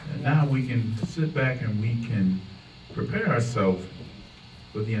now we can sit back and we can prepare ourselves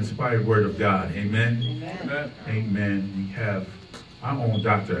with the inspired word of God. Amen? Amen. Amen. We have our own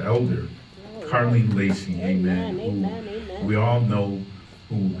Dr. Elder, Carlene Lacey. Amen. Who we all know,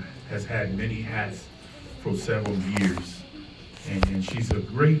 who has had many hats for several years. And she's a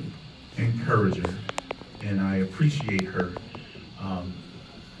great encourager. And I appreciate her.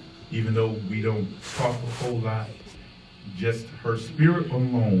 Even though we don't talk a whole lot, just her spirit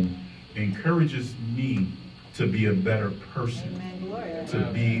alone encourages me to be a better person, to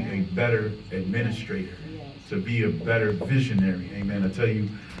be a better administrator, to be a better visionary. Amen. I'll tell you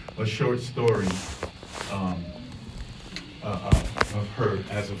a short story of her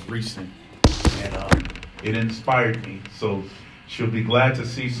as of recent, and it inspired me. So she'll be glad to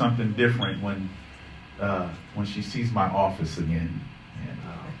see something different when she sees my office again. And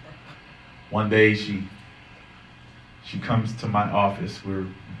one day she comes to my office. We're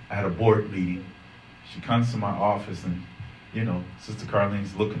at a board meeting. She comes to my office, and Sister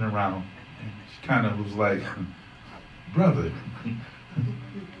Carlene's looking around, and she kind of was like, "Brother,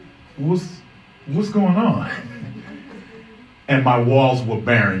 what's going on?" And my walls were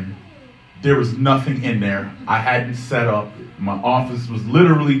barren. There was nothing in there. I hadn't set up. My office was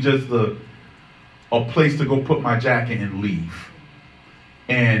literally just a place to go put my jacket and leave.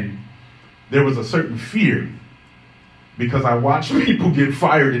 And there was a certain fear, because I watched people get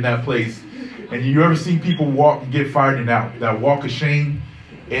fired in that place. And you ever see people walk and get fired in that walk of shame?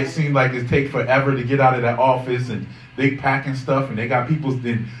 It seemed like it takes forever to get out of that office, and they packing stuff, and they got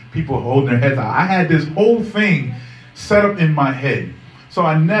people holding their heads out. I had this whole thing set up in my head. So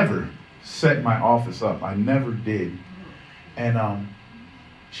I never set my office up. I never did. And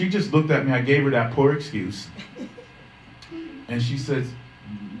she just looked at me. I gave her that poor excuse. And she says,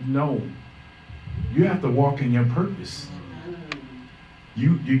 "No, you have to walk in your purpose.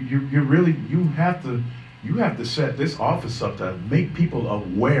 You have to set this office up to make people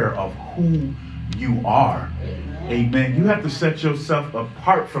aware of who you are." Amen. You have to set yourself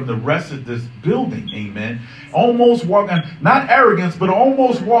apart from the rest of this building. Amen. Almost walking, not arrogance, but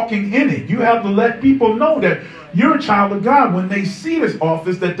almost walking in it. You have to let people know that you're a child of God. When they see this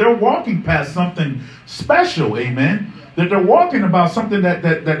office, that they're walking past something special. Amen. That they're walking about something that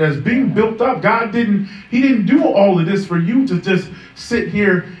is being built up. He didn't do all of this for you to just sit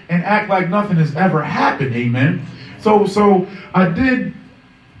here and act like nothing has ever happened. Amen. So I did,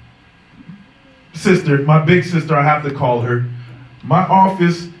 sister, my big sister, I have to call her. My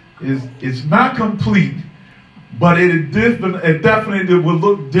office is not complete, but it definitely will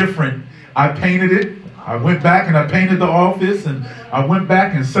look different. I painted it. I went back and I painted the office, and I went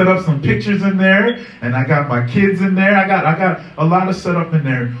back and set up some pictures in there, and I got my kids in there. I got a lot of setup in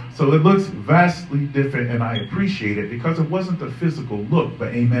there. So it looks vastly different, and I appreciate it, because it wasn't the physical look,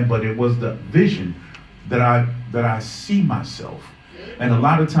 but it was the vision that I see myself. And a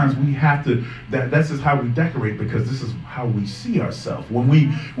lot of times we have to, that's just how we decorate, because this is how we see ourselves. When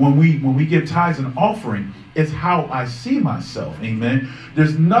we give tithes and offering, it's how I see myself. Amen.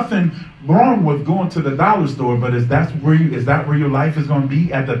 There's nothing wrong with going to the dollar store, but is that where your life is going to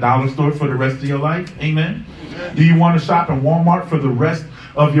be, at the dollar store for the rest of your life? Amen. Do you want to shop in Walmart for the rest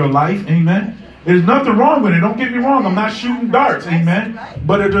of your life? Amen. There's nothing wrong with it. Don't get me wrong. I'm not shooting darts. Amen.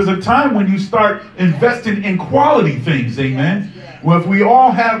 But there's a time when you start investing in quality things. Amen. Well, if we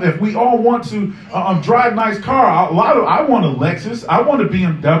all want to drive nice car, I want a Lexus. I want a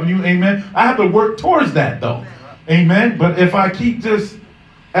BMW. Amen. I have to work towards that, though. Amen. But if I keep just,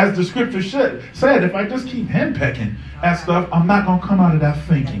 as the scripture said, if I just keep henpecking at stuff, I'm not going to come out of that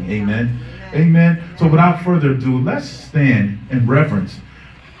thinking. Amen. Amen. So without further ado, let's stand in reverence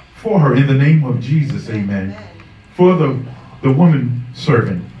for her in the name of Jesus. Amen. For the woman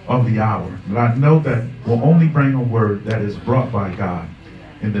servant of the hour. But I know that will only bring a word that is brought by God.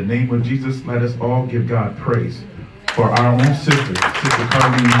 In the name of Jesus, let us all give God praise for our own sister, Sister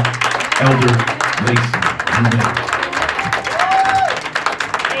Carlene, Elder Lacey. Amen.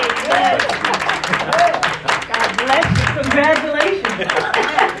 God bless you. Congratulations.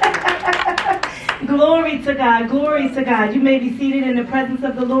 Glory to God. Glory to God. You may be seated in the presence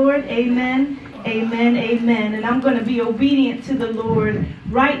of the Lord. Amen. Amen. Amen. And I'm going to be obedient to the Lord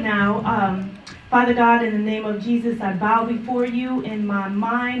right now. Father God, in the name of Jesus, I bow before you in my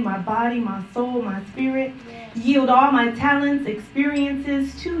mind, my body, my soul, my spirit. Yield all my talents,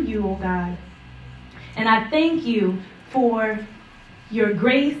 experiences to you, oh God. And I thank you for your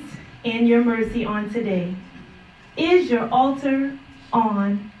grace and your mercy on today. Is your altar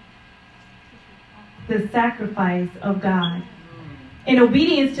on the sacrifice of God? In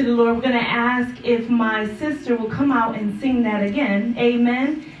obedience to the Lord, we're going to ask if my sister will come out and sing that again.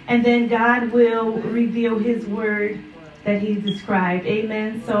 Amen. and then God will reveal his word that he's described.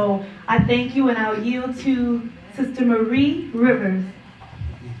 Amen. So I thank you, and I'll yield to Sister Marie Rivers.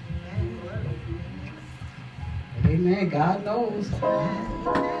 Amen. God knows.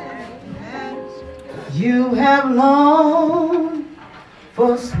 You have longed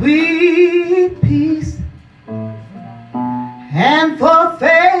for sweet peace and for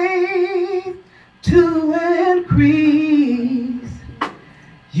faith to increase.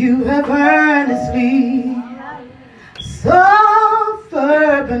 You have earnestly, so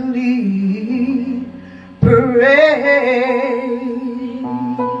fervently prayed.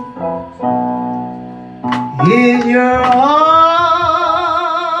 In your all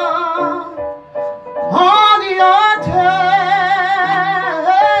on the altar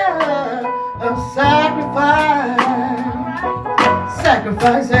of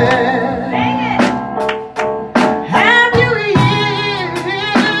sacrifices. Have you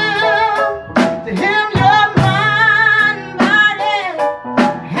yielded to him your mind, body,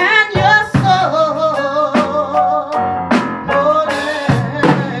 and your soul? Oh,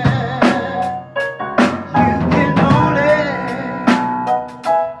 yeah. You can only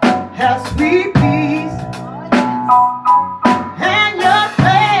have sweet peace and your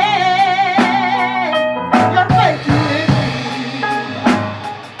faith to increase.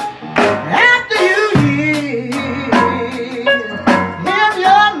 After you yield him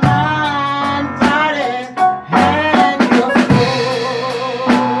your mind, body, and your soul.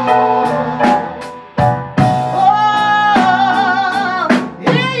 Oh,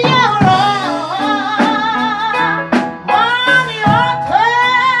 in your arms, on the altar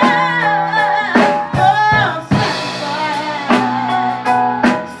of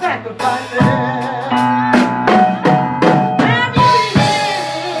sacrifices. Have you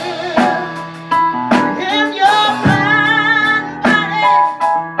yielded him your mind, body,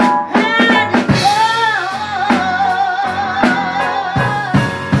 and your soul?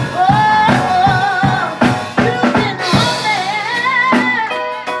 Oh, you can only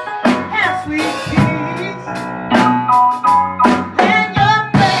have sweet peace and your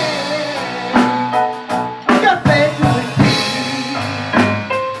faith to increase.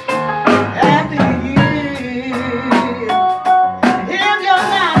 After you yield him your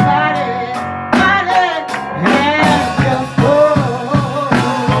mind, body, and your soul.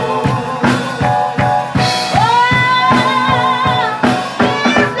 Oh,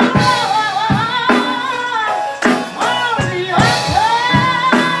 he's the Lord on the altar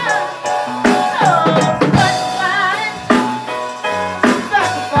of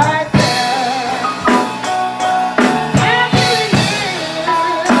sacrifices. Have you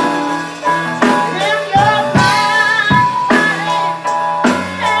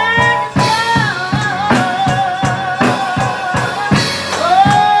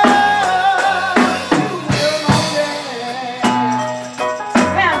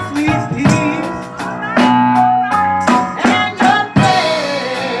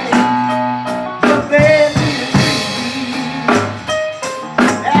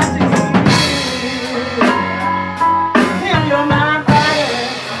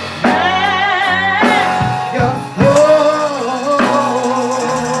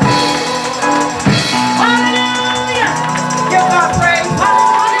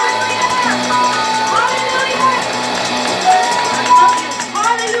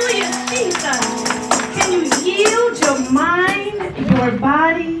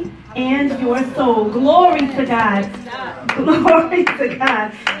Glory to God. Glory to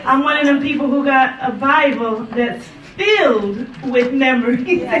God. I'm one of them people who got a Bible that's filled with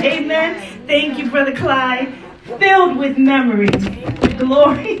memories. Amen. Thank you, Brother Clyde. Filled with memories.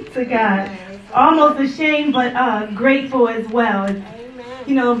 Glory to God. Almost ashamed, but grateful as well.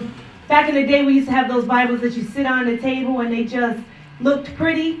 You know, back in the day, we used to have those Bibles that you sit on the table and they just looked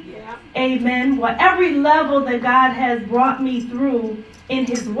pretty. Amen. Well, every level that God has brought me through in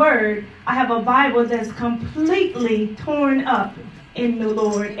his word, I have a Bible that's completely torn up in the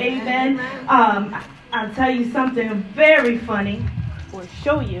Lord. Amen. I'll tell you something very funny, or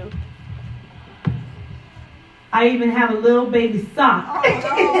show you. I even have a little baby sock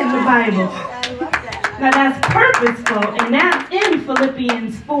in the Bible. Now that's purposeful, and that's in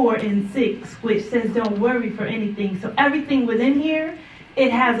Philippians 4:6, which says don't worry for anything. So everything within here,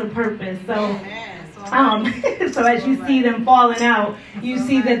 it has a purpose. So so as you see them falling out, you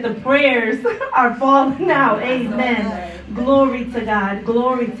see that the prayers are falling out. Amen. Glory to God.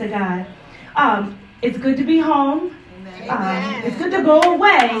 Glory to God. It's good to be home. It's good to go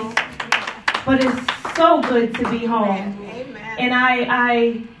away, but it's so good to be home. And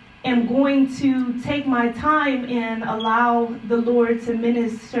I am going to take my time and allow the Lord to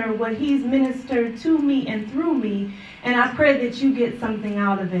minister what he's ministered to me and through me. And I pray that you get something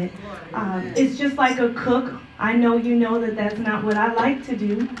out of it. It's just like a cook. I know you know that that's not what I like to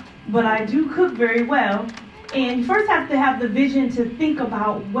do, but I do cook very well. And you first have to have the vision to think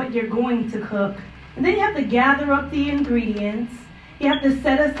about what you're going to cook. And then you have to gather up the ingredients. You have to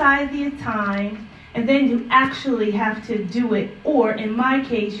set aside the time. And then you actually have to do it. Or in my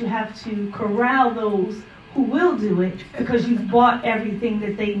case, you have to corral those who will do it because you've bought everything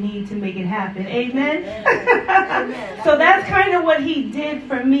that they need to make it happen. Amen? So that's kind of what he did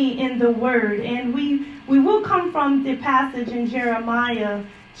for me in the Word. And we will come from the passage in Jeremiah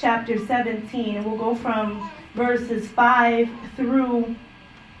chapter 17. And we'll go from verses 5 through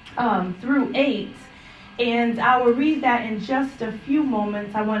 8. And I will read that in just a few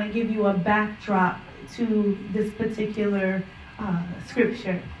moments. I want to give you a backdrop to this particular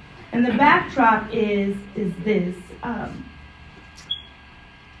scripture. And the backdrop is this.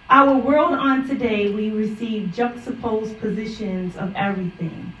 Our world on today, we receive juxtaposed positions of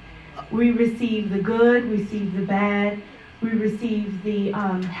everything. We receive the good, we receive the bad, we receive the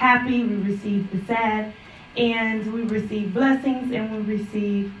happy, we receive the sad, and we receive blessings and we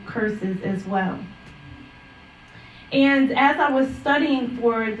receive curses as well. And as I was studying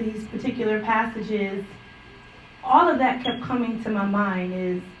for these particular passages, all of that kept coming to my mind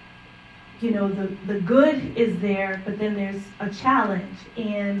is, you know, the good is there, but then there's a challenge.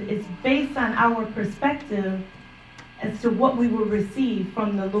 And it's based on our perspective as to what we will receive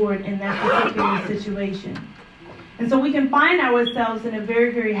from the Lord in that particular situation. And so we can find ourselves in a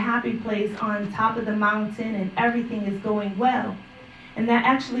very, very happy place on top of the mountain and everything is going well. And that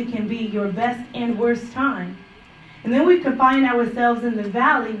actually can be your best and worst time. And then we can find ourselves in the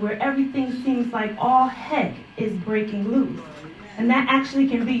valley where everything seems like all heck is breaking loose. And that actually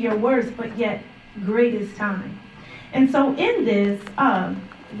can be your worst, but yet greatest time. And so in this,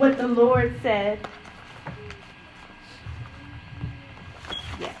 what the Lord said,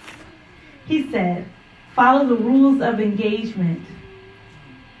 yes, he said, follow the rules of engagement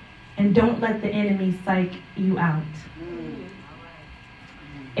and don't let the enemy psych you out.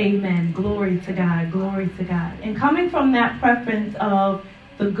 Amen. Glory to God. Glory to God. And coming from that preference of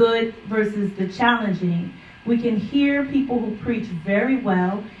the good versus the challenging, we can hear people who preach very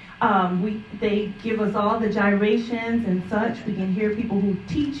well. They give us all the gyrations and such. We can hear people who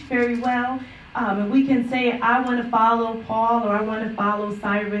teach very well. And we can say, I want to follow Paul or I want to follow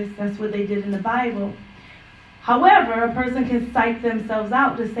Cyrus. That's what they did in the Bible. However, a person can psych themselves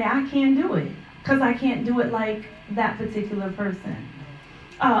out to say, I can't do it because I can't do it like that particular person.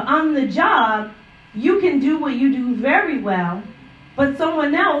 On the job, you can do what you do very well, but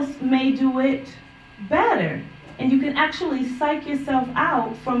someone else may do it better. And you can actually psych yourself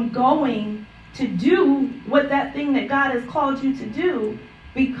out from going to do what that thing that God has called you to do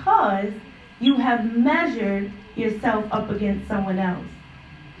because you have measured yourself up against someone else.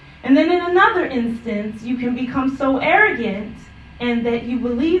 And then in another instance, you can become so arrogant and that you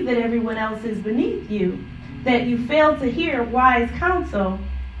believe that everyone else is beneath you, that you fail to hear wise counsel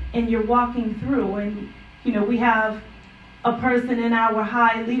and you're walking through. And, you know, we have a person in our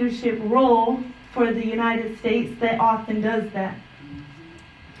high leadership role for the United States that often does that.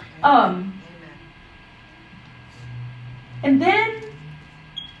 And then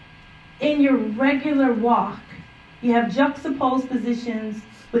in your regular walk, you have juxtaposed positions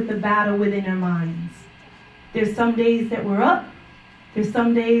with the battle within our minds. There's some days that we're up. There's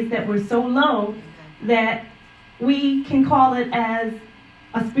some days that we're so low that we can call it as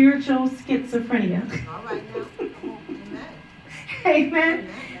a spiritual schizophrenia. All right now. Amen.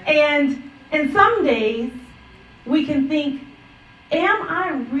 And some days we can think, am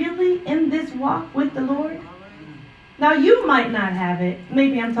I really in this walk with the Lord? Now you might not have it.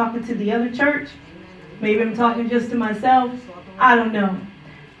 Maybe I'm talking to the other church. Maybe I'm talking just to myself. I don't know.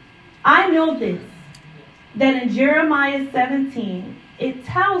 I know this, that in Jeremiah 17, it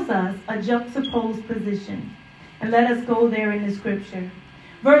tells us a juxtaposed position. And let us go there in the scripture.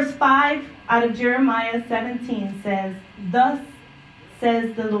 Verse 5 out of Jeremiah 17 says, thus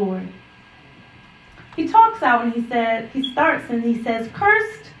says the Lord. He talks out and he starts and he says,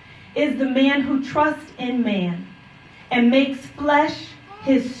 cursed is the man who trusts in man and makes flesh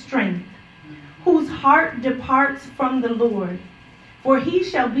his strength, whose heart departs from the Lord. For he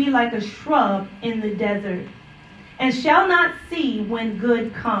shall be like a shrub in the desert, and shall not see when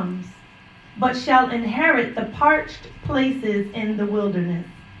good comes, but shall inherit the parched places in the wilderness,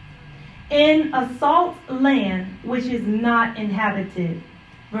 in a salt land which is not inhabited.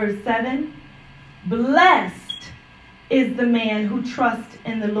 Verse 7, blessed is the man who trusts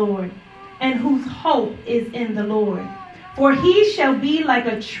in the Lord and whose hope is in the Lord. For he shall be like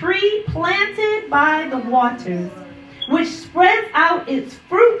a tree planted by the waters, which spreads out its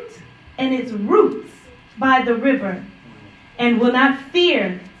fruit and its roots by the river, and will not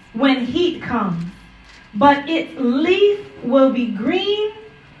fear when heat comes, but its leaf will be green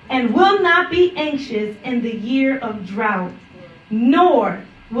and will not be anxious in the year of drought, nor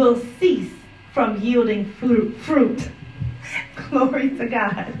will cease from yielding fruit. Glory to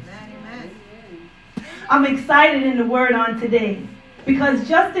God. I'm excited in the word on today because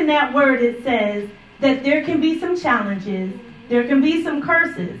just in that word it says that there can be some challenges, there can be some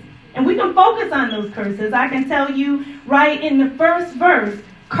curses, and we can focus on those curses. I can tell you right in the first verse,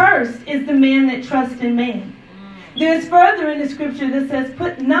 cursed is the man that trusts in man. There's further in the scripture that says,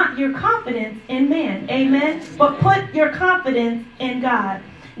 put not your confidence in man, amen, but put your confidence in God.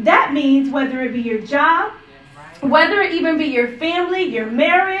 That means whether it be your job, whether it even be your family, your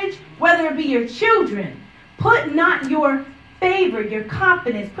marriage, whether it be your children, put not your favor, your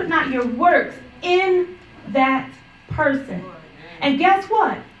confidence, put not your works in that person. And guess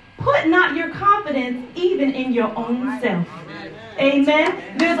what? Put not your confidence even in your own self.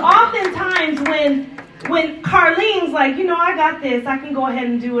 Amen. There's often times when Carlene's like, I got this. I can go ahead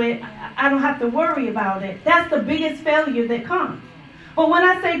and do it. I don't have to worry about it. That's the biggest failure that comes. But when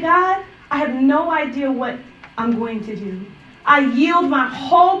I say, God, I have no idea what I'm going to do. I yield my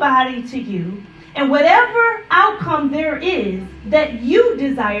whole body to you. And whatever outcome there is that you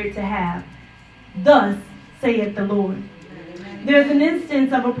desire to have, thus saith the Lord. There's an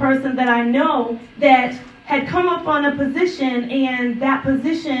instance of a person that I know that had come up on a position, and that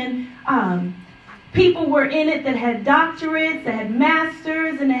position, people were in it that had doctorates, that had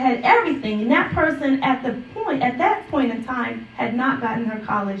masters, and that had everything. And that person at that point in time had not gotten her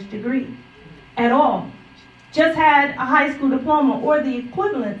college degree at all. Just had a high school diploma or the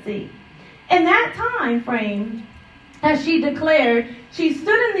equivalency. In that time frame, as she declared, she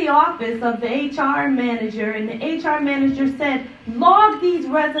stood in the office of the HR manager, and the HR manager said, log these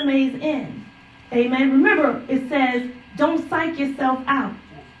resumes in. Amen. Remember, it says, don't psych yourself out.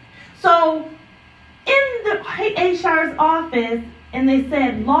 So, in the HR's office, and they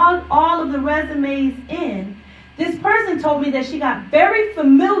said, log all of the resumes in, this person told me that she got very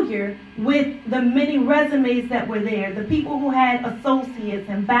familiar with the many resumes that were there, the people who had associates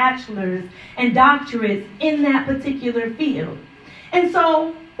and bachelors and doctorates in that particular field. And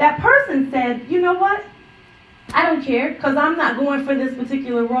so that person said, you know what? I don't care because I'm not going for this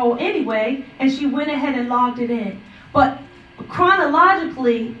particular role anyway. And she went ahead and logged it in. But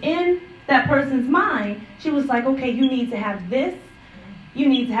chronologically, in that person's mind, she was like, okay, you need to have this. You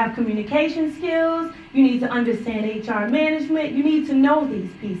need to have communication skills. You need to understand HR management. You need to know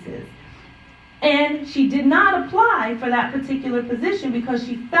these pieces. And she did not apply for that particular position because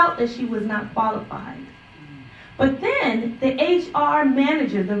she felt that she was not qualified. But then the HR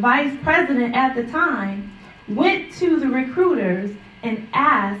manager, the vice president at the time, went to the recruiters and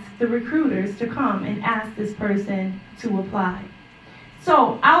asked the recruiters to come and ask this person to apply.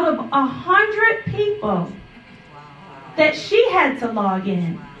 So out of 100 people that she had to log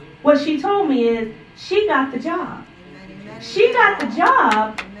in, what she told me is she got the job. She got the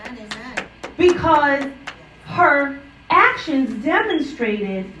job because her actions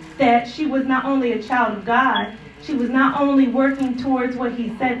demonstrated that she was not only a child of God, she was not only working towards what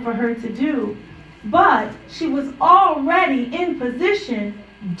he said for her to do, but she was already in position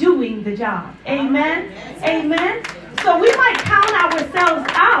doing the job. Amen? Amen? So we might count ourselves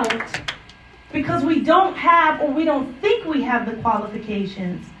out because we don't have, or we don't think we have the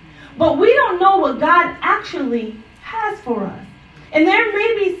qualifications. But we don't know what God actually has for us. And there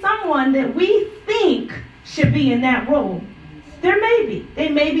may be someone that we think should be in that role. There may be. They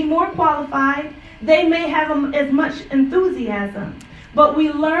may be more qualified. They may have as much enthusiasm. But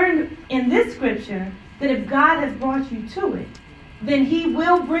we learn in this scripture that if God has brought you to it, then he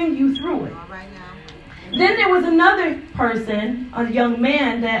will bring you through it. Then there was another person, a young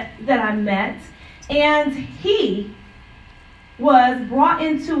man that I met, and he was brought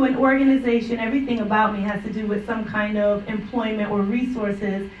into an organization. Everything about me has to do with some kind of employment or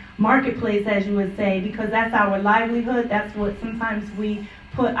resources, marketplace, as you would say, because that's our livelihood. That's what sometimes we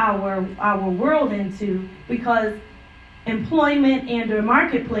put our world into, because employment and or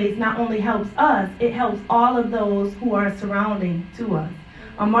marketplace not only helps us, it helps all of those who are surrounding to us.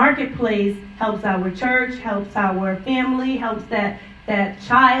 A marketplace helps our church, helps our family, helps that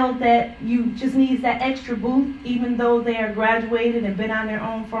child that you just needs that extra boost, even though they are graduated and been on their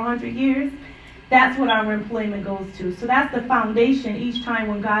own for 100 years. That's what our employment goes to. So that's the foundation each time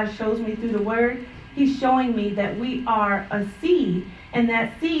when God shows me through the word. he's showing me that we are a seed, and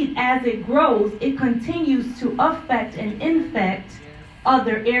that seed, as it grows, it continues to affect and infect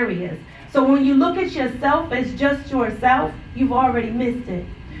other areas. So when you look at yourself as just yourself, you've already missed it.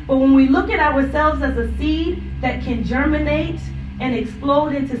 But when we look at ourselves as a seed that can germinate and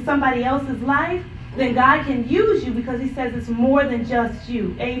explode into somebody else's life, then God can use you, because he says it's more than just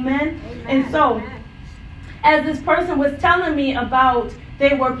you. Amen? And so, as this person was telling me about,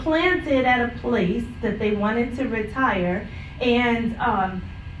 they were planted at a place that they wanted to retire, and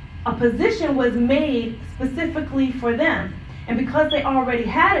a position was made specifically for them. And because they already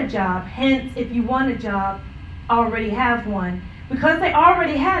had a job, hence, if you want a job, already have one. Because they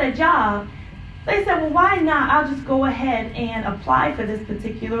already had a job, they said, well, why not? I'll just go ahead and apply for this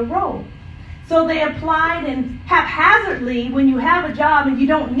particular role. So they applied, and haphazardly, when you have a job and you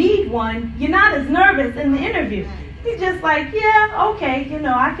don't need one, you're not as nervous in the interview. You're just like, yeah, okay,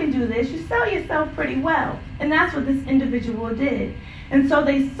 I can do this. You sell yourself pretty well. And that's what this individual did. And so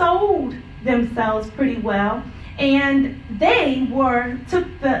they sold themselves pretty well. And they took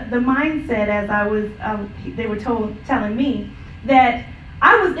the mindset, as they were telling me, that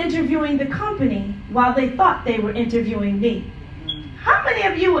I was interviewing the company while they thought they were interviewing me. How many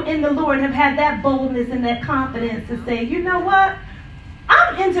of you in the Lord have had that boldness and that confidence to say, you know what?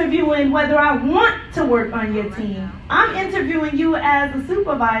 I'm interviewing whether I want to work on your team. I'm interviewing you as a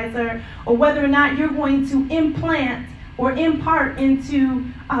supervisor, or whether or not you're going to implant or impart into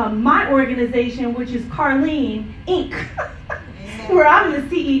my organization, which is Carlene, Inc., where I'm the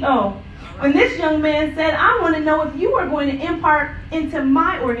CEO. And this young man said, I want to know if you are going to impart into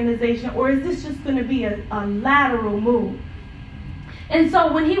my organization, or is this just going to be a lateral move? And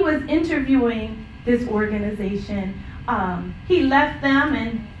so when he was interviewing this organization, he left them,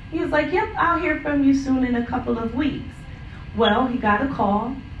 and he was like, yep, I'll hear from you soon in a couple of weeks. Well, he got a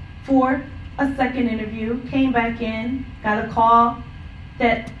call for a second interview, came back in, got a call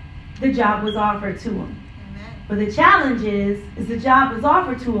that the job was offered to him. But the challenge is the job was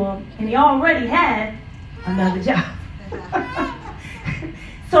offered to him, and he already had another job.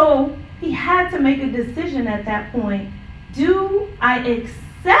 So he had to make a decision at that point. Do I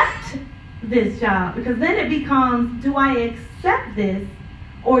accept this job? Because then it becomes, do I accept this,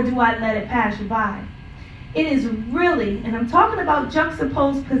 or do I let it pass you by? It is really, and I'm talking about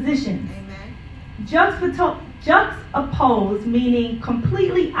juxtaposed positions. Amen. Juxtaposed, meaning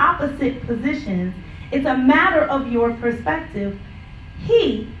completely opposite positions. It's a matter of your perspective.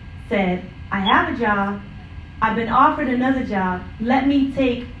 He said, I have a job. I've been offered another job. Let me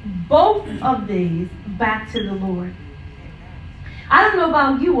take both of these back to the Lord. I don't know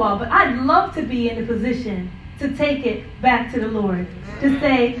about you all, but I'd love to be in a position to take it back to the Lord. To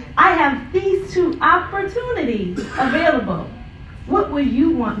say, I have these two opportunities available. What would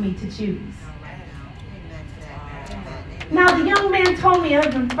you want me to choose? Now, the young man told me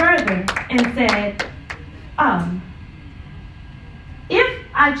even further and said, if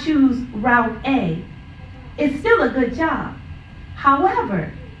I choose route A, it's still a good job.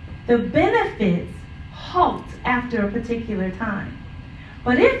 However, the benefits halt after a particular time.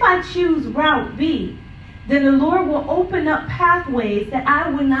 But if I choose route B, then the Lord will open up pathways that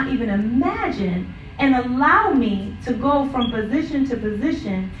I would not even imagine, and allow me to go from position to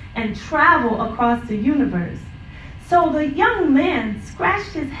position and travel across the universe. So the young man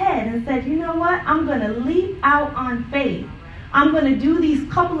scratched his head and said, you know what? I'm going to leap out on faith. I'm going to do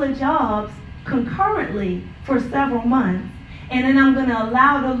these couple of jobs concurrently for several months, and then I'm going to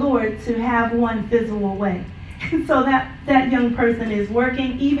allow the Lord to have one fizzle away. And so that young person is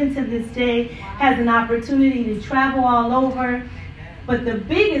working, even to this day, has an opportunity to travel all over. But the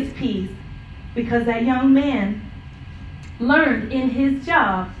biggest piece, because that young man learned in his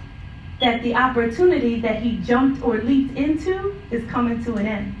job that the opportunity that he jumped or leaped into is coming to an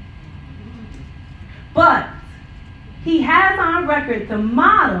end. But he has on record the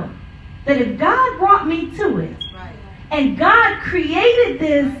model that if God brought me to it, and God created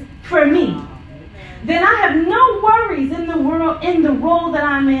this for me, then I have no worries in the world, in the role that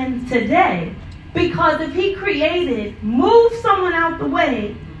I'm in today. Because if he created, moved someone out the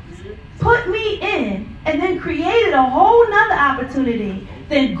way, put me in, and then created a whole nother opportunity,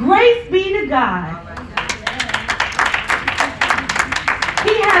 then grace be to God.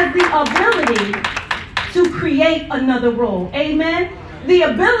 He has the ability to create another role. Amen. The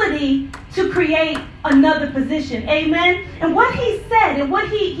ability to create another position. Amen. And what he said, and what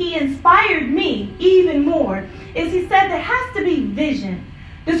he inspired me even more, is he said there has to be vision.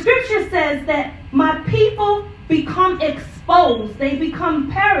 The scripture says that my people become exposed. They become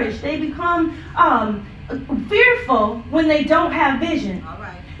perished. They become fearful when they don't have vision.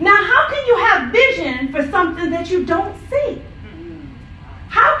 Now, how can you have vision for something that you don't see?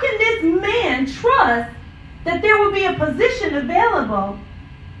 How can this man trust that there will be a position available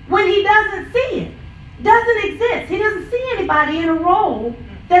when he doesn't see it? Doesn't exist. He doesn't see anybody in a role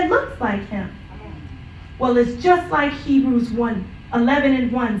that looks like him. Well, it's just like Hebrews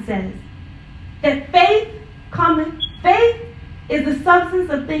 11:1 says, that faith is the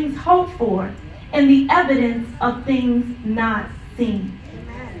substance of things hoped for and the evidence of things not seen.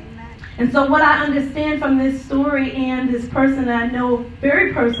 And so what I understand from this story and this person that I know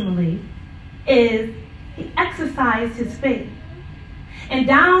very personally is he exercised his faith. And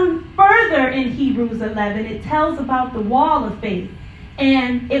down further in Hebrews 11, it tells about the wall of faith.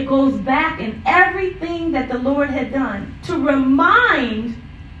 And it goes back in everything that the Lord had done to remind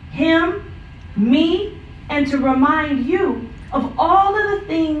him, me, and to remind you of all of the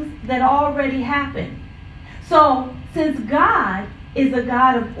things that already happened. So, since God is a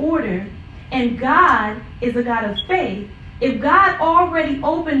God of order and God is a God of faith, if God already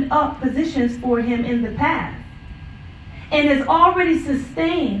opened up positions for him in the past and has already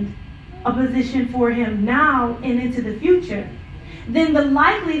sustained a position for him now and into the future, then the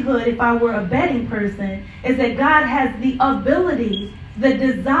likelihood, if I were a betting person, is that God has the ability, the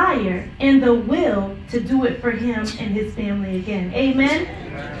desire, and the will to do it for him and his family again. Amen?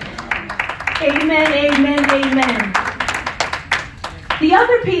 Amen, amen, amen. The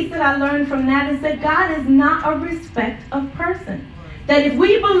other piece that I learned from that is that God is not a respect of person. That if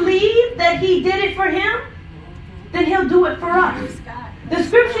we believe that he did it for him, then he'll do it for us. The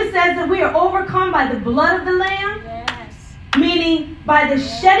scripture says that we are overcome by the blood of the Lamb, meaning by the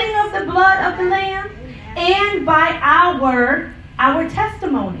shedding of the blood of the Lamb and by our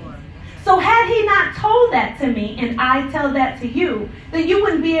testimony. So had he not told that to me and I tell that to you, then you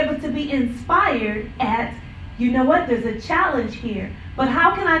wouldn't be able to be inspired at, you know what, there's a challenge here. But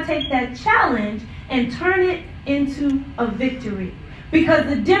how can I take that challenge and turn it into a victory? Because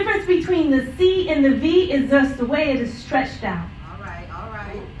the difference between the C and the V is just the way it is stretched out. All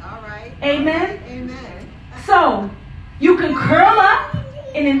right. Amen? Amen. So, you can curl up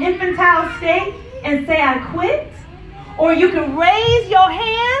in an infantile state and say, I quit. Or you can raise your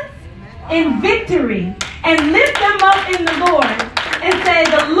hands in victory and lift them up in the Lord and say,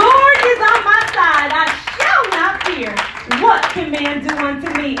 the Lord is on my side. I shall not fear. What can man do unto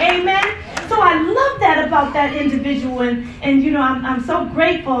me? Amen? So I love that about that individual. And you know, I'm so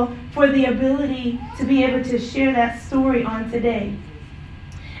grateful for the ability to be able to share that story on today.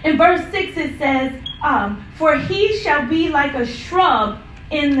 In verse 6 it says, for he shall be like a shrub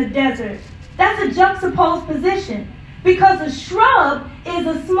in the desert. That's a juxtaposed position. Because a shrub is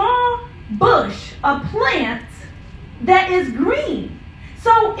a small bush, a plant that is green.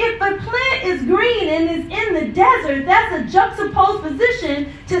 So if the plant is green and is in the desert, that's a juxtaposed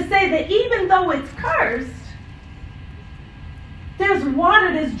position to say that even though it's cursed, there's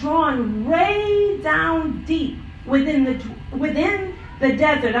water that's drawn way down deep within the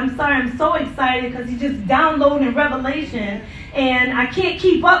desert. I'm sorry, I'm so excited because you just downloading Revelation and I can't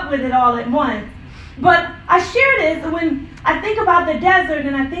keep up with it all at once. But I share this when I think about the desert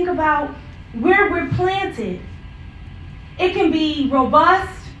and I think about where we're planted. It can be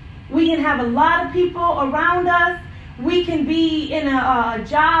robust. We can have a lot of people around us. We can be in a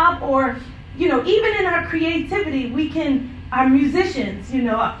job or, you know, even in our creativity, our musicians, you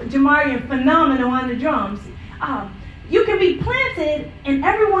know, Jamari are phenomenal on the drums. You can be planted and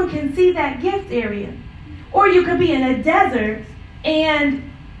everyone can see that gift area. Or you could be in a desert and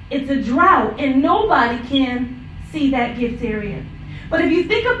it's a drought and nobody can see that gift area. But if you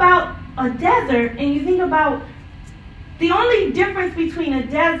think about a desert and you think about the only difference between a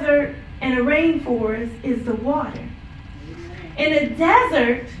desert and a rainforest is the water. In a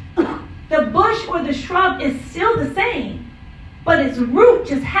desert, the bush or the shrub is still the same, but its root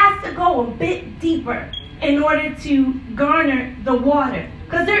just has to go a bit deeper in order to garner the water.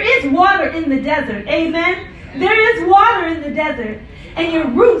 Because there is water in the desert. Amen? There is water in the desert. And your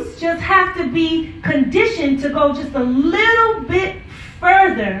roots just have to be conditioned to go just a little bit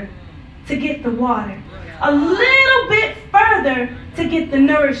further to get the water. A little bit further to get the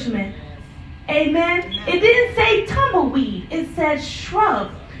nourishment. Amen? It didn't say tumbleweed. It said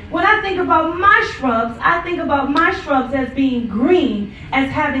shrub. When I think about my shrubs, I think about my shrubs as being green, as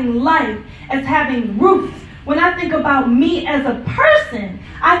having life, as having roots. When I think about me as a person,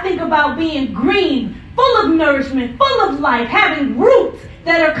 I think about being green, full of nourishment, full of life, having roots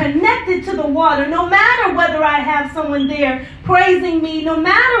that are connected to the water. No matter whether I have someone there praising me, no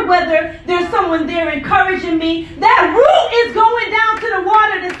matter whether there's someone there encouraging me, that root is going down to the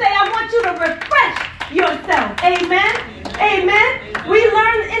water to say, I want you to refresh yourself. Amen? Amen? We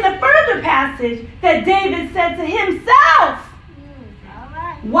learn in passage that David said to himself,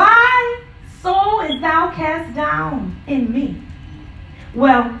 "Why so is thou cast down in me?"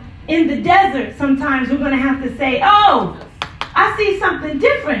 Well, in the desert, sometimes we're going to have to say, "Oh, I see something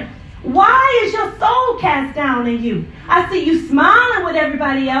different. Why is your soul cast down in you? I see you smiling with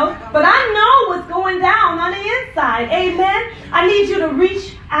everybody else, but I know what's going down on the inside." Amen. I need you to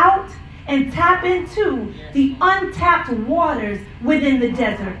reach out and tap into the untapped waters within the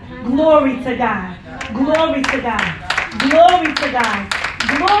desert. Glory to God. Glory to God. Glory to God.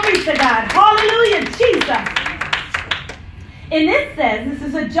 Glory to God. Hallelujah, Jesus. And it says, this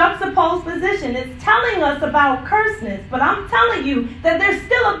is a juxtaposed position. It's telling us about curseness, but I'm telling you that there's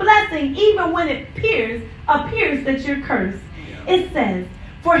still a blessing even when it appears that you're cursed. It says,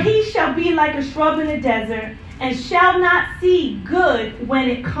 "For he shall be like a shrub in the desert and shall not see good when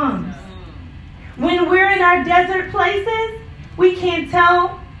it comes." When we're in our desert places, we can't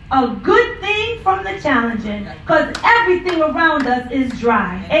tell a good thing from the challenging because everything around us is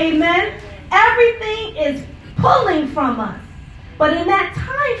dry. Amen? Everything is pulling from us. But in that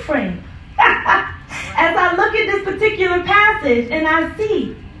time frame, as I look at this particular passage and I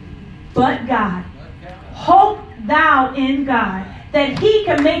see, "But God, hope thou in God, that he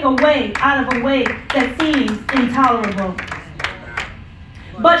can make a way out of a way that seems intolerable.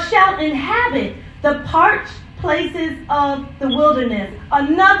 But shalt inhabit the parched places of the wilderness."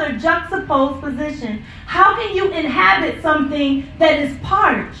 Another juxtaposed position. How can you inhabit something that is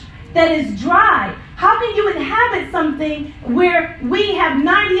parched, that is dry? How can you inhabit something where we have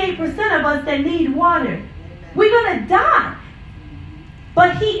 98% of us that need water? We're going to die. But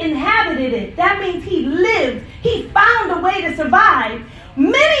he inhabited it. That means he lived. He found a way to survive.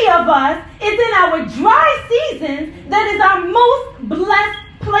 Many of us is in our dry seasons that is our most blessed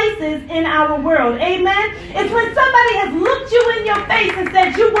places in our world. Amen? It's when somebody has looked you in your face and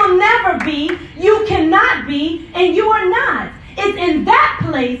said, "You will never be, you cannot be, and you are not." It's in that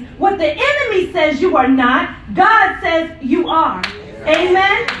place what the enemy says you are not, God says you are.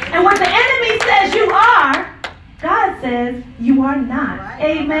 Amen? And what the enemy says you are, God says you are not.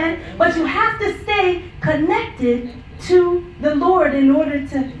 Amen? But you have to stay connected to the Lord in order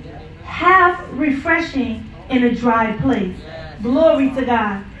to have refreshing in a dry place. Glory to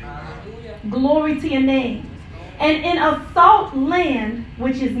God. Glory to your name. And in a salt land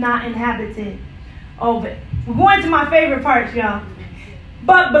which is not inhabited. Oh, but we're going to my favorite part, y'all.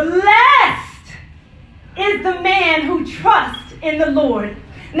 "But blessed is the man who trusts in the Lord."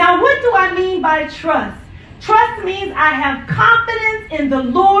 Now, what do I mean by trust? Trust means I have confidence in the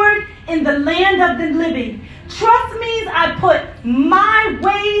Lord in the land of the living. Trust means I put my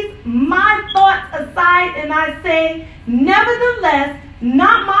ways, my thoughts aside, and I say, "Nevertheless,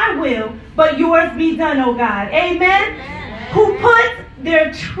 not my will, but yours be done, O God." Amen? Who puts their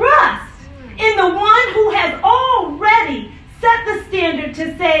trust in the one who has already set the standard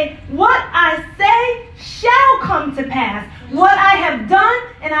to say, "What I say shall come to pass." What I have done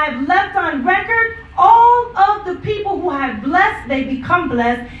and I have left on record, all of the people who I have blessed, they become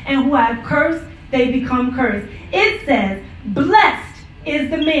blessed, and who I have cursed, they become cursed. It says, "Blessed is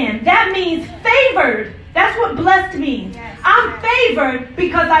the man." That means favored. That's what blessed means. I'm favored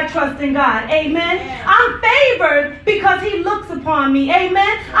because I trust in God. Amen. I'm favored because he looks upon me.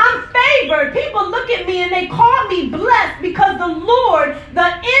 Amen. I'm favored. People look at me and they call me blessed because the Lord, the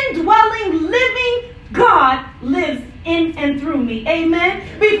indwelling, living God, lives in and through me. Amen.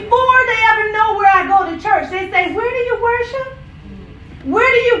 Before they ever know where I go to church, they say, "Where do you worship?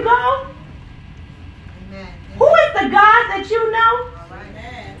 Where do you go? Who is the God that you know?"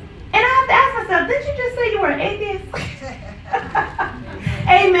 And I have to ask myself, didn't you just say you were an atheist?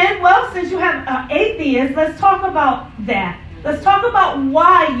 Amen. Well, since you have an atheist, let's talk about that. Let's talk about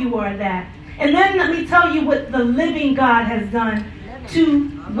why you are that. And then let me tell you what the living God has done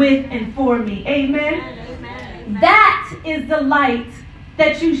to, with, and for me. Amen. That is the light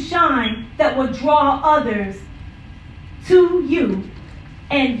that you shine that will draw others to you.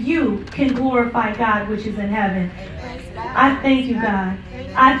 And you can glorify God which is in heaven. I thank you, God.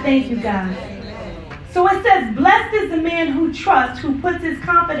 I thank you, God. So it says, "Blessed is the man who trusts, who puts his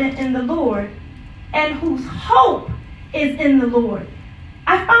confidence in the Lord, and whose hope is in the Lord."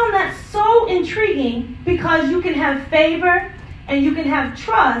 I found that so intriguing because you can have favor and you can have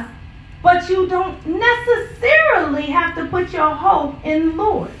trust, but you don't necessarily have to put your hope in the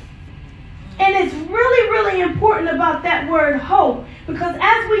Lord. And it's really, really important about that word hope, because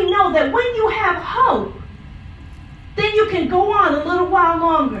as we know that when you have hope, then you can go on a little while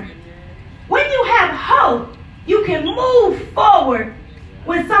longer. When you have hope, you can move forward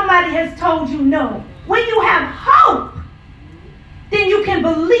when somebody has told you no. When you have hope, then you can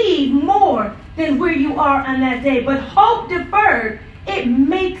believe more than where you are on that day. But hope deferred, it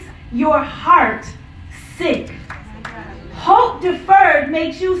makes your heart sick. Hope deferred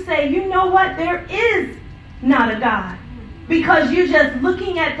makes you say, you know what, there is not a God, because you're just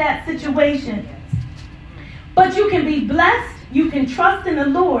looking at that situation. But you can be blessed, you can trust in the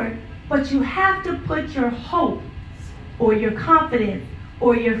Lord, but you have to put your hope or your confidence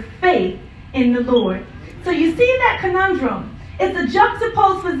or your faith in the Lord. So you see that conundrum. It's a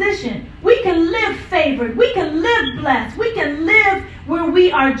juxtaposed position. We can live favored. We can live blessed. We can live where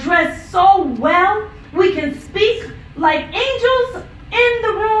we are dressed so well. We can speak like angels in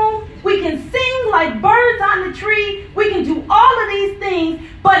the room. We can sing like birds on the tree. We can do all of these things,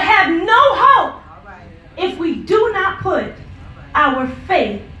 but have no hope if we do not put our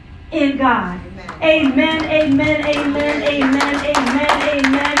faith in God. Amen, amen, amen, amen, amen,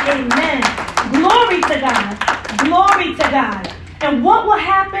 amen, amen. Glory to God. Glory to God. And what will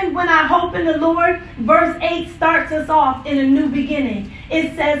happen when I hope in the Lord? Verse 8 starts us off in a new beginning.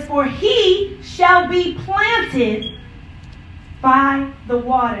 It says, for he shall be planted by the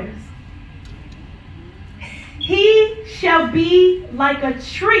waters. He shall be like a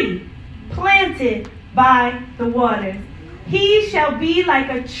tree planted by the waters. He shall be like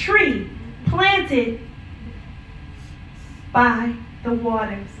a tree planted by the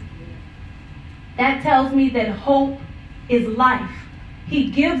waters. That tells me that hope is life. He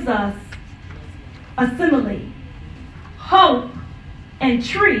gives us a simile. Hope and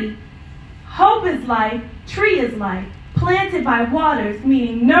tree. Hope is life. Tree is life. Planted by waters,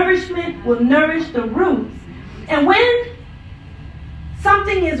 meaning nourishment will nourish the roots. And when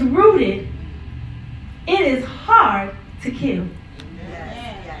something is rooted, it is hard to kill.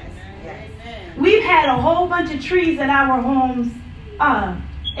 We've had a whole bunch of trees at our homes,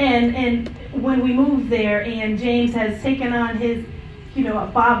 and when we moved there, and James has taken on his,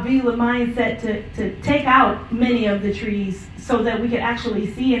 a Bob Vila mindset to take out many of the trees so that we could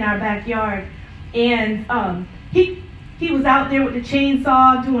actually see in our backyard. And he was out there with the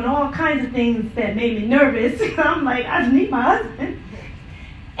chainsaw doing all kinds of things that made me nervous. I'm like, I just need my husband.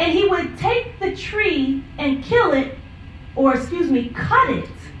 And he would take the tree and kill it, or cut it.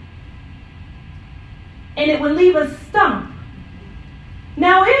 And it would leave a stump.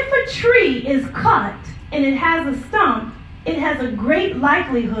 Now, if a tree is cut and it has a stump, it has a great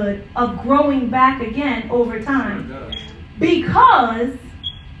likelihood of growing back again over time. Because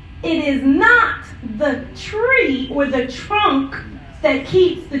it is not the tree or the trunk that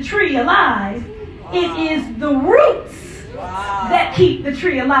keeps the tree alive. It is the roots that keep the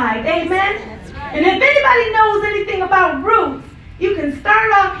tree alive. Amen? And if anybody knows anything about roots, you can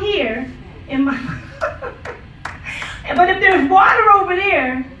start off here in my... But if there's water over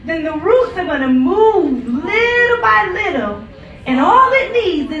there, then the roots are going to move little by little. And all it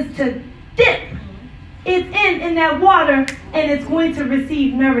needs is to dip it in that water, and it's going to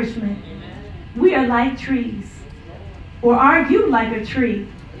receive nourishment. We are like trees. Or are you like a tree?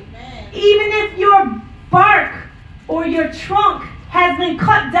 Even if your bark or your trunk has been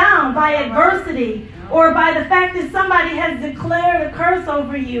cut down by adversity, or by the fact that somebody has declared a curse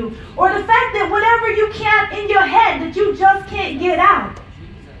over you, or the fact that whatever you can't in your head that you just can't get out.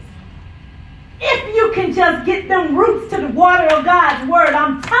 If you can just get them roots to the water of God's word,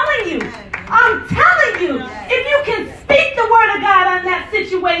 I'm telling you, if you can speak the word of God on that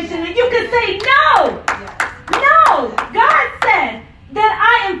situation, and you can say, no, God said that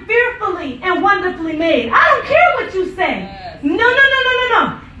I am fearfully and wonderfully made. I don't care what you say. No.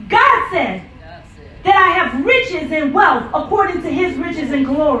 God said that I have riches and wealth according to his riches and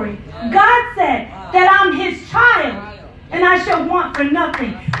glory. God said that I'm his child and I shall want for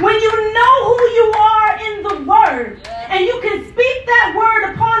nothing. When you know who you are in the word and you can speak that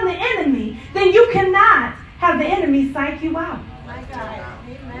word upon the enemy, then you cannot have the enemy psych you out. My God.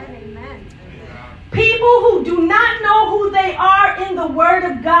 Amen. People who do not know who they are in the word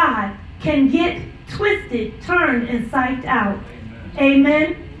of God can get twisted, turned, and psyched out.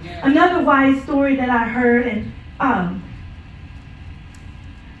 Amen. Another wise story that I heard, and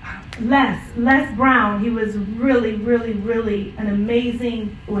Les Brown, he was really an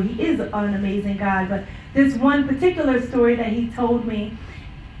amazing, well, he is an amazing guy, but this one particular story that he told me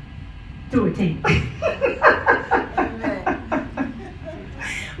through a tape.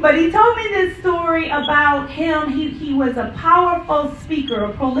 But he told me this story about him. He was a powerful speaker,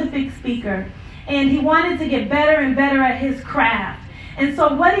 a prolific speaker, and he wanted to get better and better at his craft. And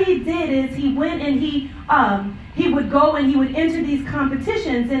so what he did is he went and he would go and he would enter these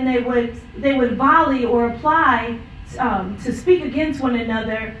competitions, and they would volley or apply to speak against one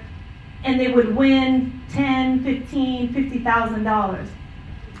another and they would win $10, $15, $50,000.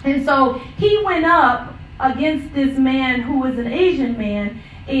 And so he went up against this man who was an Asian man,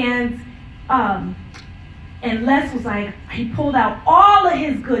 and Les was like, he pulled out all of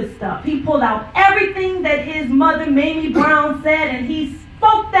his good stuff. He pulled out everything that his mother, Mamie Brown, said, and he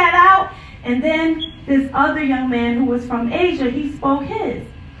spoke that out. And then this other young man who was from Asia, he spoke his.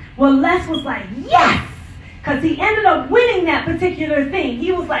 Well, Les was like, yes! Because he ended up winning that particular thing.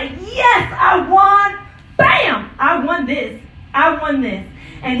 He was like, yes, I won. Bam! I won this. I won this.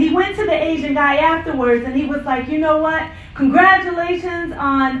 And he went to the Asian guy afterwards, and he was like, you know what? Congratulations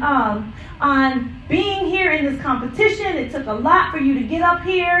on being here in this competition. It took a lot for you to get up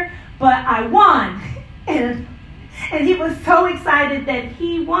here, but I won. And he was so excited that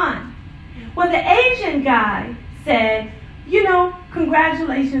he won. Well, the Asian guy said, you know,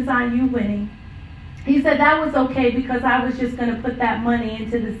 congratulations on you winning. He said that was okay because I was just going to put that money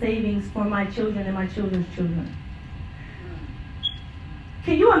into the savings for my children and my children's children.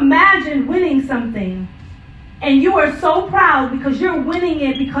 Can you imagine winning something and you are so proud because you're winning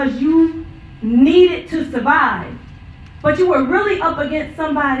it because you need it to survive, but you were really up against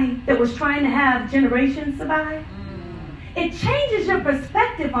somebody that was trying to have generations survive? It changes your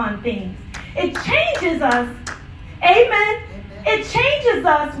perspective on things. It changes us. Amen. It changes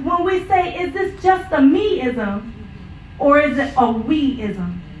us when we say, is this just a me-ism or is it a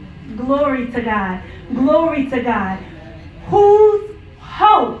we-ism? Glory to God. Glory to God. Whose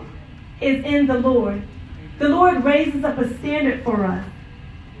hope is in the Lord? The Lord raises up a standard for us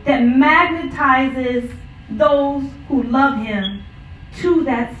that magnetizes those who love him to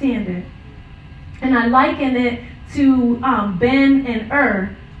that standard. And I liken it to Ben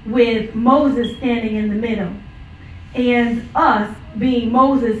and with Moses standing in the middle, and us being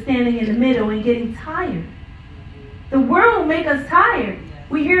Moses standing in the middle and getting tired. The world will make us tired.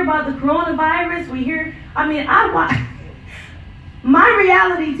 We hear about the coronavirus. I watch. My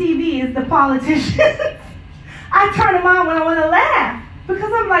reality TV is the politicians. I turn them on when I want to laugh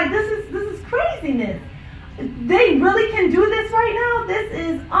because I'm like, this is craziness. They really can do this right now? This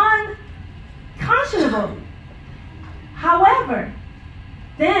is unconscionable. However,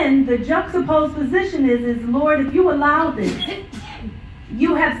 then the juxtaposed position is, Lord, if you allow this,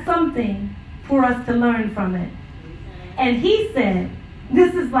 you have something for us to learn from it. And he said,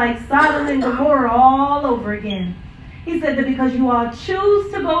 this is like Sodom and Gomorrah all over again. He said that because you all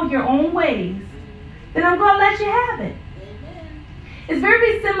choose to go your own ways, then I'm going to let you have it. It's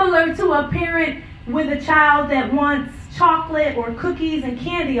very similar to a parent with a child that wants chocolate or cookies and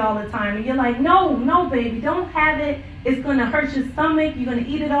candy all the time. And you're like, no, baby, don't have it. It's going to hurt your stomach. You're going to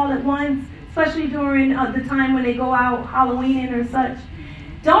eat it all at once, especially during the time when they go out Halloweening or such.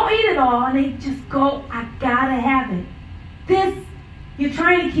 Don't eat it all. And they just go, I got to have it. This, you're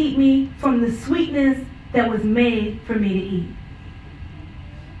trying to keep me from the sweetness that was made for me to eat.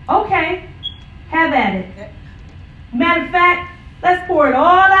 Okay, have at it. Matter of fact, let's pour it all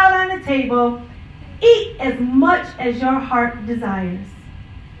out on the table. Eat as much as your heart desires.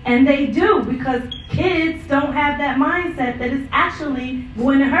 And they do, because kids don't have that mindset that it's actually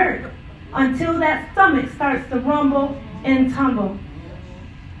going to hurt until that stomach starts to rumble and tumble.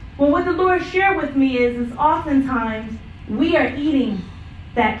 Well, what the Lord shared with me is oftentimes we are eating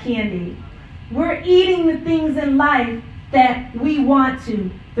that candy. We're eating the things in life that we want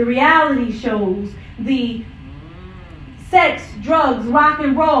to. The reality shows, the sex, drugs, rock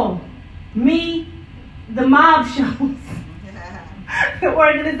and roll, the mob shows, the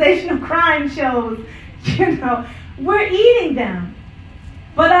organizational crime shows, we're eating them.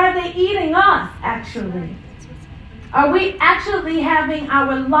 But are they eating us, actually? Are we actually having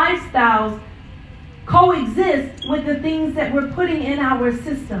our lifestyles coexist with the things that we're putting in our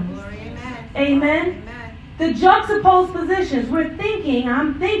systems? Amen? The juxtaposed positions,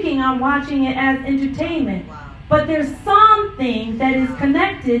 I'm thinking I'm watching it as entertainment. But there's something that is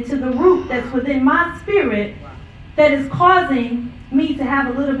connected to the root that's within my spirit that is causing me to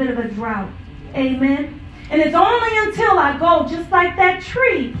have a little bit of a drought. Amen? And it's only until I go, just like that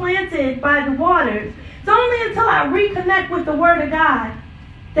tree planted by the waters, it's only until I reconnect with the Word of God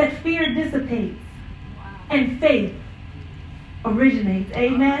that fear dissipates and faith originates.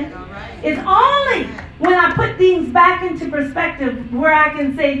 Amen? It's only when I put things back into perspective where I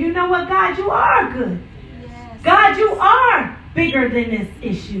can say, you know what, God, you are good. God, you are bigger than this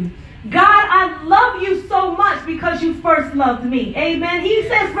issue. God, I love you so much because you first loved me. Amen. He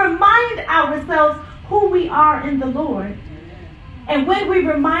says, remind ourselves who we are in the Lord. And when we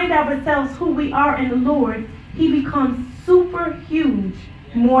remind ourselves who we are in the Lord, he becomes super huge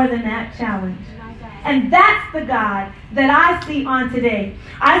more than that challenge. And that's the God that I see on today.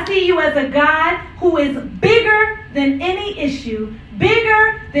 I see you as a God who is bigger than any issue,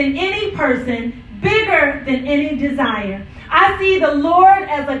 bigger than any person, bigger than any desire. I see the Lord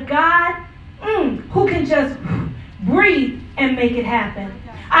as a God who can just breathe and make it happen.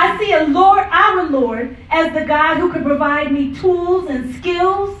 I see our Lord, as the God who can provide me tools and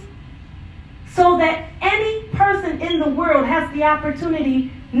skills so that any person in the world has the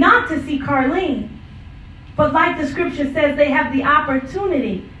opportunity not to see Carlene, but like the scripture says, they have the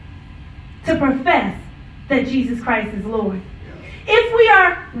opportunity to profess that Jesus Christ is Lord. If we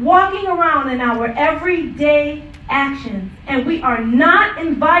are walking around in our everyday actions and we are not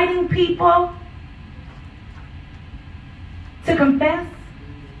inviting people to confess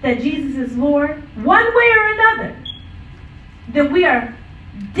that Jesus is Lord, one way or another, then we are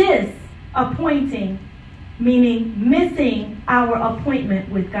disappointing, meaning missing our appointment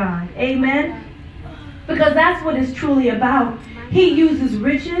with God. Amen? Because that's what it's truly about. He uses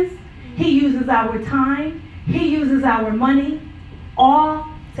riches. He uses our time. He uses our money, all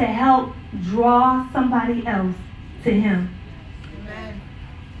to help draw somebody else to him. Amen.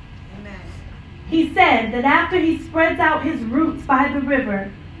 Amen. He said that after he spreads out his roots by the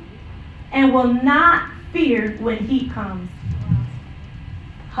river and will not fear when heat comes.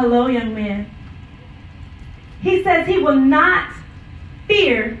 Hello, young man. He says he will not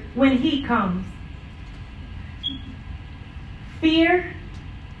fear when heat comes. Fear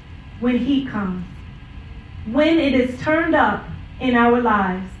when heat comes. When it is turned up in our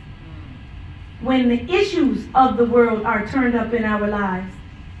lives. When the issues of the world are turned up in our lives.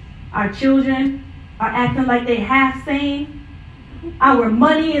 Our children are acting like they half sane. Our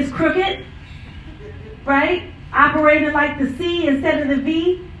money is crooked. Right? Operating like the C instead of the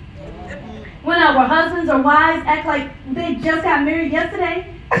V. When our husbands or wives act like they just got married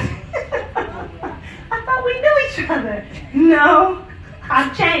yesterday. I thought we knew each other. No,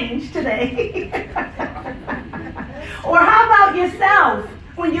 I've changed today. Or how about yourself?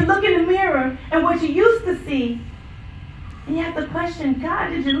 When you look in the mirror and what you used to see, and you have to question, God,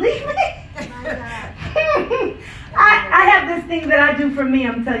 did you leave me? I have this thing that I do for me,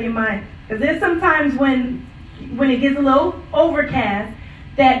 I'm telling you mine. Because there's sometimes when it gets a little overcast,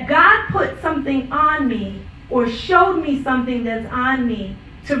 that God put something on me or showed me something that's on me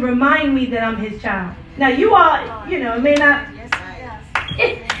to remind me that I'm his child. Now you all, it may not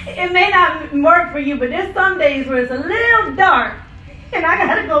it may not work for you, but there's some days where it's a little dark and I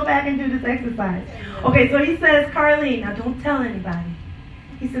got to go back and do this exercise. Okay, so he says, Carlene, now don't tell anybody.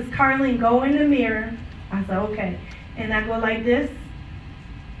 He says, Carlene, go in the mirror. I said, okay. And I go like this.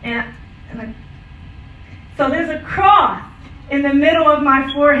 So there's a cross in the middle of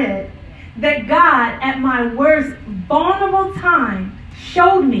my forehead that God, at my worst vulnerable time,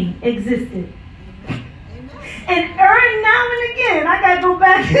 showed me existed. And every now and again, I got to go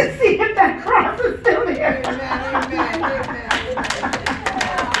back and see if that cross is still there.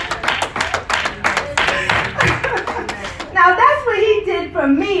 Now that's what he did for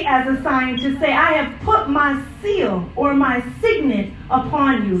me as a sign to say, I have put my seal or my signet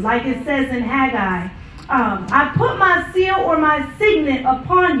upon you, like it says in Haggai. I put my seal or my signet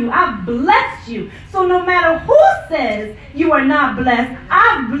upon you. I've blessed you. So no matter who says you are not blessed,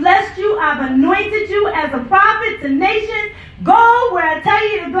 I've blessed you. I've anointed you as a prophet to nations. Go where I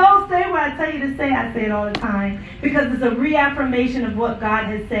tell you to go. Say where I tell you to say. I say it all the time because it's a reaffirmation of what God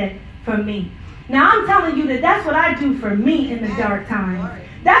has said for me. Now I'm telling you that that's what I do for me in the dark times.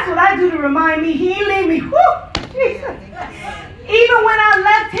 That's what I do to remind me he didn't leave me. Woo! Jesus. Even when I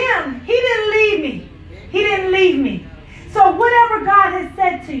left him, he didn't leave me. He didn't leave me. So whatever God has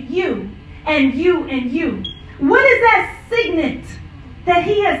said to you, and you, and you, what is that signet that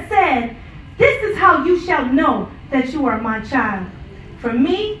he has said, this is how you shall know that you are my child? For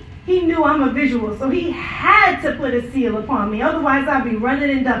me, he knew I'm a visual, so he had to put a seal upon me. Otherwise, I'd be running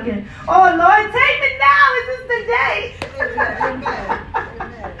and ducking. Oh, Lord, take me now. Is this the day?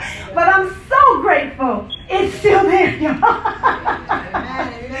 But I'm so grateful. It's still there, y'all.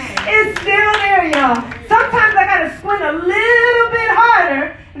 It's still there, y'all. Sometimes I got to squint a little bit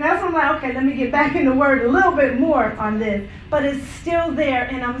harder. And that's when I'm like, okay, let me get back in the word a little bit more on this. But it's still there,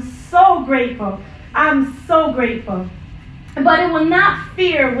 and I'm so grateful. I'm so grateful. But it will not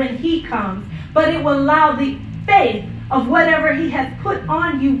fear when he comes, but it will allow the faith of whatever he has put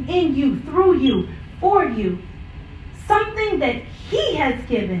on you, in you, through you, for you. Something that he has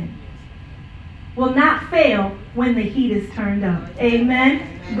given will not fail when the heat is turned up. Amen.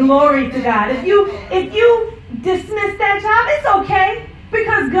 Glory to God. If you dismiss that job, it's okay,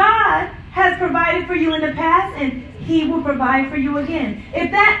 because God has provided for you in the past, and he will provide for you again. If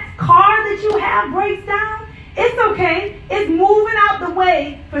that car that you have breaks down, it's okay. It's moving out the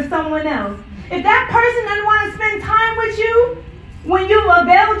way for someone else. If that person doesn't want to spend time with you when you've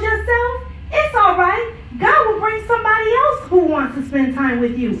availed yourself, it's all right. God will bring somebody else who wants to spend time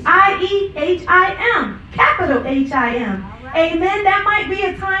with you. I-E-H-I-M, capital H-I-M. Amen. That might be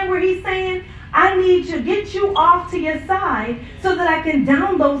a time where he's saying, I need to get you off to your side so that I can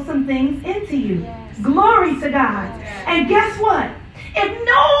download some things into you. Yes. Glory to God. Yes. And guess what? If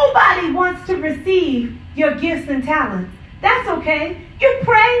nobody wants to receive your gifts and talents, that's okay. You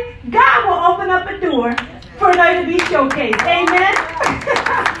pray, God will open up a door for them to be showcased. Amen?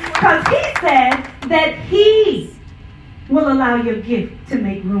 Because he said that he will allow your gift to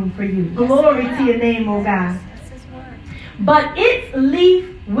make room for you. Glory to your name, oh God. But its leaf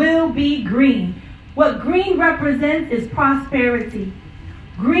will be green. What green represents is prosperity.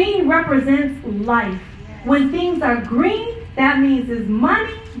 Green represents life. When things are green, that means there's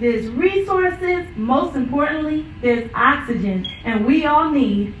money, there's resources, most importantly, there's oxygen. And we all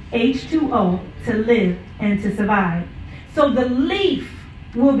need H2O to live and to survive. So the leaf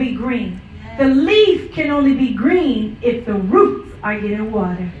will be green. The leaf can only be green if the roots are getting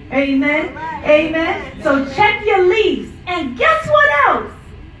water. Amen? Amen? So check your leaves. And guess what else?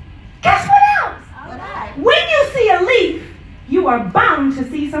 Guess what else? When you see a leaf, you are bound to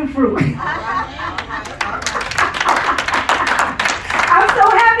see some fruit. I'm so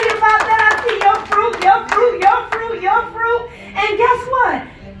happy about that. I see your fruit, your fruit, your fruit, your fruit. And guess what?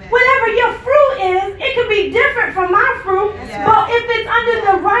 Whatever your fruit is, it can be different from my fruit. But if it's under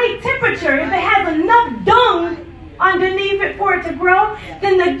the right temperature, if it has enough dung underneath it for it to grow,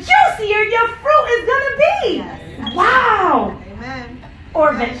 then the juicier your fruit is going to be. Wow. Amen.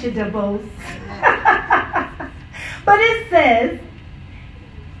 Or vegetables. But it says,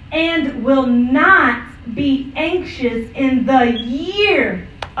 and will not be anxious in the year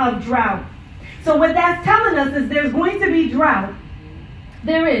of drought. So what that's telling us is there's going to be drought.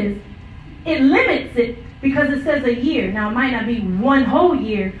 There is. It limits it because it says a year. Now, it might not be one whole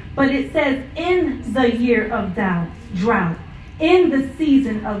year, but it says in the year of drought, in the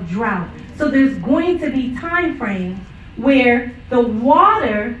season of drought. So there's going to be time frames where the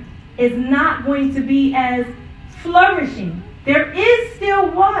water is not going to be as flourishing. There is still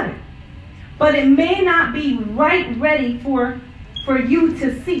water, but it may not be right ready for you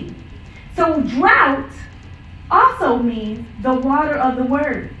to see. So drought also means the water of the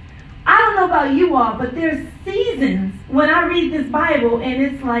word. I don't know about you all, but there's seasons when I read this Bible and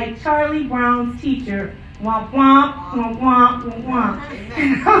it's like Charlie Brown's teacher, womp, womp, womp, womp, womp, womp.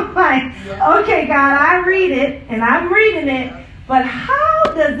 And I'm like, okay, God, I read it and I'm reading it, but how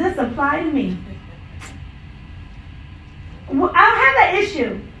does this apply to me? I don't have that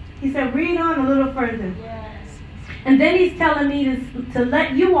issue. He said, read on a little further. Yes. And then he's telling me to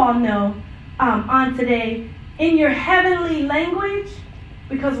let you all know on today, in your heavenly language,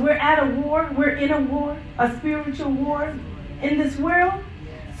 because we're at a war, we're in a war, a spiritual war in this world.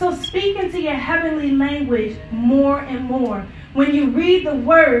 So speak into your heavenly language more and more. When you read the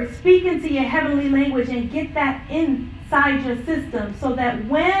word, speak into your heavenly language and get that inside your system so that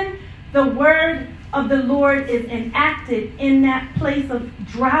when the word of the Lord is enacted in that place of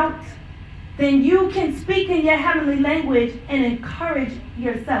drought, then you can speak in your heavenly language and encourage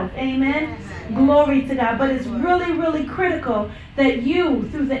yourself. Amen? Yes. Glory to God. But it's really, really critical that you,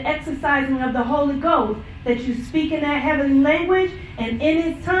 through the exercising of the Holy Ghost, that you speak in that heavenly language, and in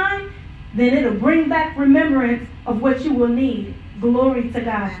its time, then it'll bring back remembrance of what you will need. Glory to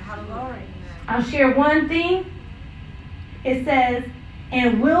God. I'll share one thing. It says,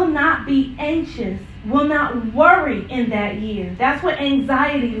 and will not be anxious, will not worry in that year. That's what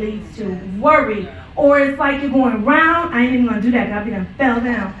anxiety leads to, worry. Or it's like you're going round. I ain't even going to do that. I'll be done fell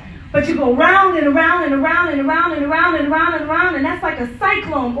down. But you go round and around and around and around and around and around and around, and that's like a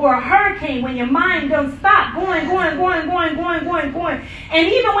cyclone or a hurricane when your mind don't stop going. And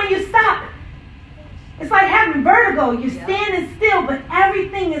even when you stop, it's like having vertigo. You're standing still, but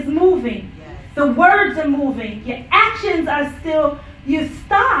everything is moving. The words are moving. Your actions are still. You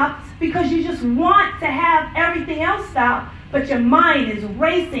stopped because you just want to have everything else stop, but your mind is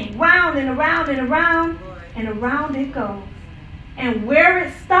racing round and around and around, and around it goes. And where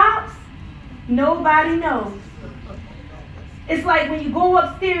it stops, nobody knows. It's like when you go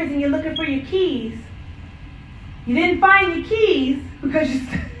upstairs and you're looking for your keys. You didn't find your keys because you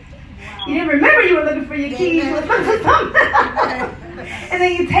didn't remember you were looking for your keys. You were looking for something else. And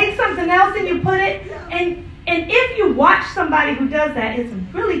then you take something else and you put it, and if you watch somebody who does that, it's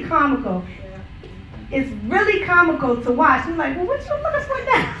really comical. It's really comical to watch. I'm like, well, what you looking for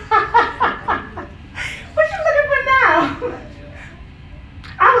now? What you looking for now? around.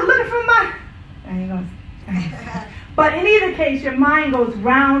 I was looking for my... I ain't gonna... But in either case, your mind goes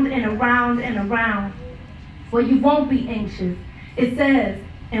round and around and around. Well, you won't be anxious. It says,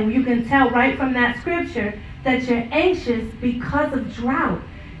 and you can tell right from that scripture, that you're anxious because of drought.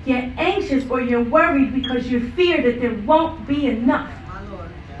 You're anxious or you're worried because you fear that there won't be enough.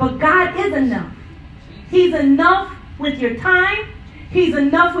 But God is enough. He's enough with your time. He's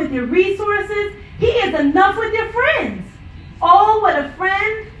enough with your resources. He is enough with your friends. Oh, what a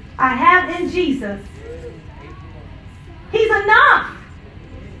friend I have in Jesus. He's enough.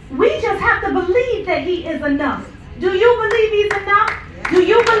 We just have to believe that he is enough. Do you believe he's enough? Do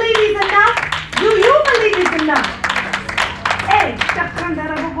you believe he's enough? Do you believe he's enough? Hey,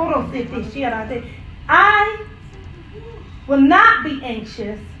 I will not be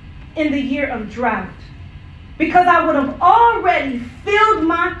anxious in the year of drought, because I would have already filled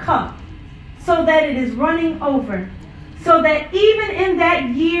my cup so that it is running over. So that even in that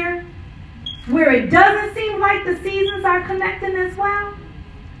year where it doesn't seem like the seasons are connecting as well,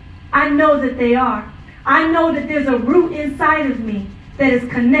 I know that they are. I know that there's a root inside of me that is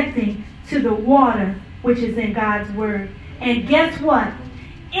connecting to the water which is in God's word. And guess what?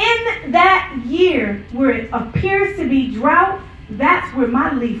 In that year where it appears to be drought, that's where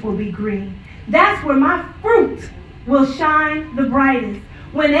my leaf will be green. That's where my fruit will shine the brightest.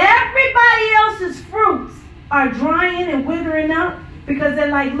 When everybody else's fruits are drying and withering up because they're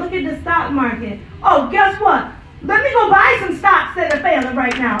like, look at the stock market. Oh, guess what? Let me go buy some stocks that are failing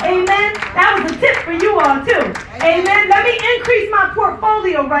right now. Amen. That was a tip for you all too. Amen. Let me increase my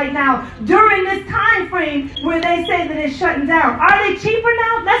portfolio right now during this time frame where they say that it's shutting down. Are they cheaper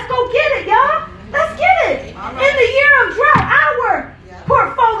now? Let's go get it, y'all. Let's get it. In the year of drought, our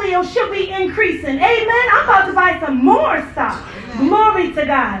portfolio should be increasing. Amen. I'm about to buy some more stock. Glory to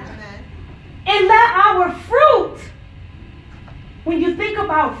God. And let our fruit, when you think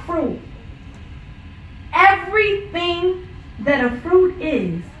about fruit, everything that a fruit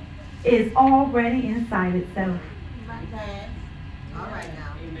is already inside itself. All right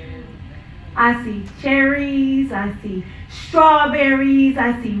now. Amen. I see cherries, I see strawberries,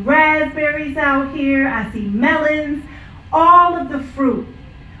 I see raspberries out here, I see melons, all of the fruit.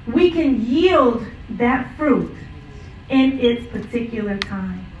 We can yield that fruit in its particular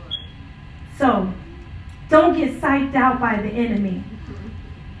time. So, don't get psyched out by the enemy.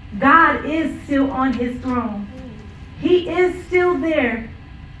 God is still on his throne. He is still there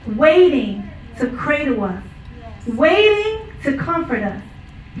waiting to cradle us, waiting to comfort us.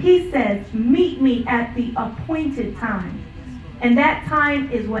 He says, meet me at the appointed time. And that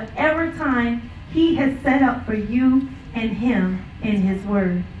time is whatever time he has set up for you and him in his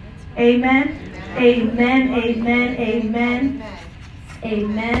word. Amen. Amen. Amen. Amen.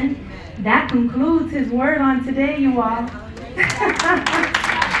 Amen. That concludes his word on today, you all.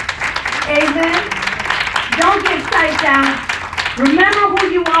 Amen. Don't get psyched out. Remember who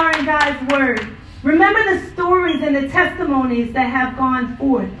you are in God's word. Remember the stories and the testimonies that have gone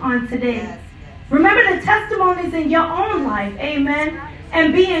forth on today. Remember the testimonies in your own life. Amen.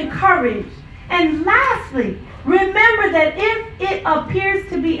 And be encouraged. And lastly, remember that if it appears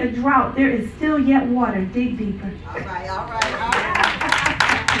to be a drought, there is still yet water. Dig deeper. All right, all right, all right.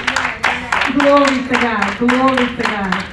 Glory to God. Glory to God.